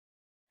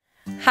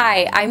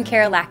Hi, I'm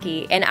Kara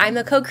Lackey, and I'm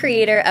the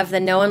co-creator of the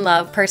Know and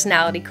Love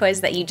personality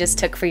quiz that you just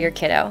took for your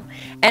kiddo.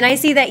 And I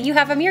see that you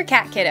have a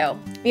Meerkat kiddo.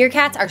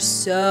 Meerkats are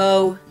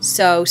so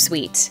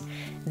sweet.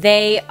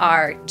 They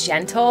are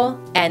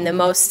gentle and the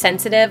most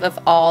sensitive of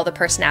all the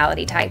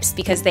personality types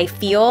because they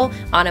feel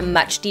on a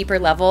much deeper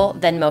level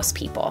than most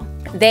people.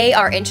 They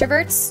are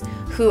introverts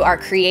who are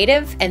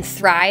creative and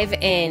thrive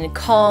in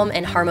calm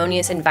and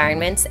harmonious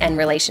environments and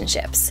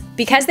relationships.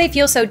 Because they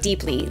feel so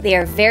deeply, they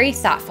are very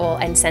thoughtful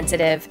and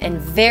sensitive and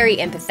very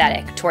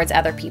empathetic towards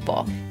other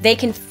people. They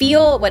can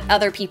feel what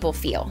other people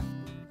feel.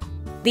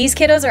 These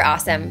kiddos are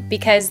awesome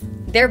because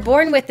they're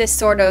born with this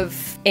sort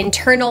of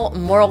internal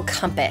moral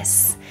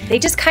compass. They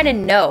just kind of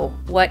know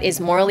what is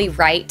morally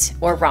right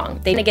or wrong.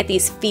 They get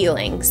these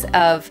feelings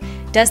of,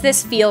 does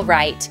this feel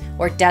right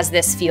or does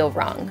this feel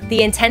wrong?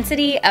 The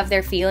intensity of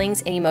their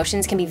feelings and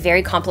emotions can be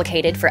very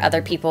complicated for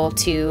other people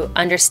to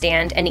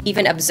understand and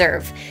even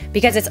observe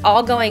because it's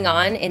all going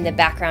on in the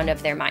background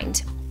of their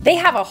mind. They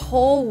have a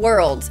whole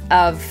world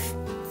of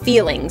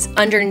feelings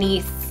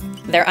underneath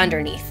their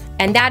underneath,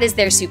 and that is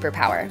their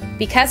superpower.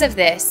 Because of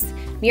this,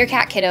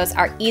 Meerkat kiddos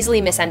are easily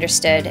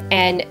misunderstood,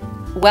 and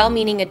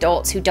well-meaning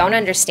adults who don't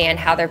understand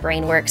how their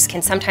brain works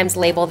can sometimes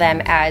label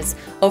them as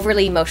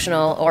overly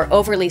emotional or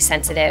overly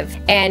sensitive,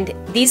 and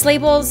these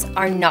labels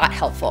are not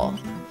helpful.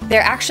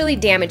 They're actually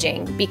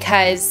damaging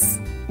because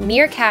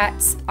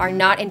meerkats are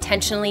not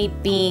intentionally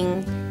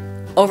being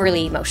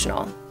overly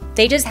emotional.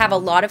 They just have a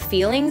lot of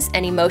feelings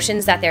and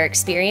emotions that they're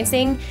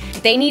experiencing.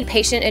 They need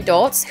patient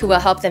adults who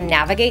will help them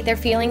navigate their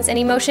feelings and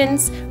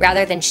emotions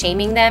rather than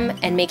shaming them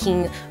and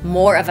making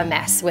more of a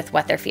mess with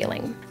what they're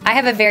feeling. I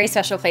have a very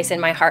special place in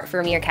my heart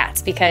for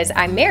meerkats because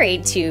I'm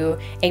married to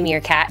a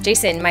meerkat.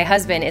 Jason, my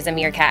husband, is a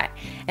meerkat.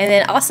 And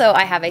then also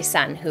I have a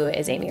son who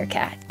is a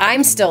meerkat.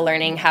 I'm still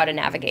learning how to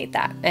navigate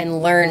that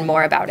and learn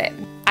more about it.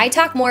 I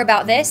talk more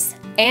about this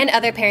and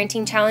other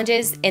parenting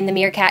challenges in the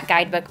Meerkat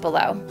guidebook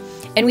below.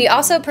 And we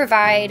also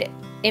provide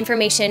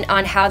information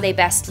on how they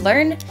best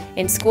learn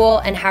in school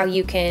and how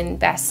you can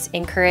best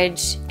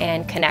encourage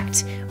and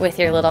connect with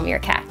your little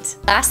meerkat.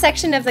 Last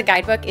section of the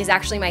guidebook is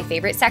actually my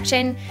favorite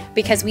section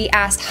because we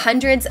asked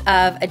hundreds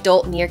of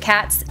adult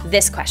meerkats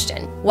this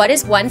question. What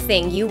is one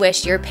thing you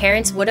wish your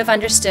parents would have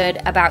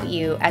understood about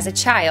you as a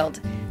child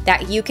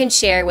that you can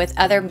share with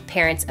other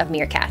parents of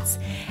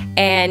meerkats?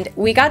 And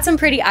we got some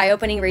pretty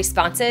eye-opening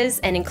responses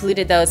and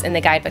included those in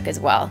the guidebook as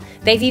well.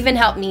 They've even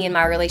helped me in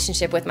my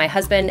relationship with my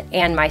husband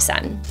and my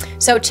son.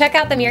 So check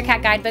out the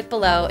Meerkat guidebook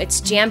below. It's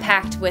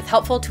jam-packed with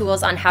helpful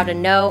tools on how to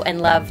know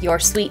and love your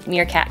sweet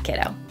meerkat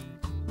kiddo.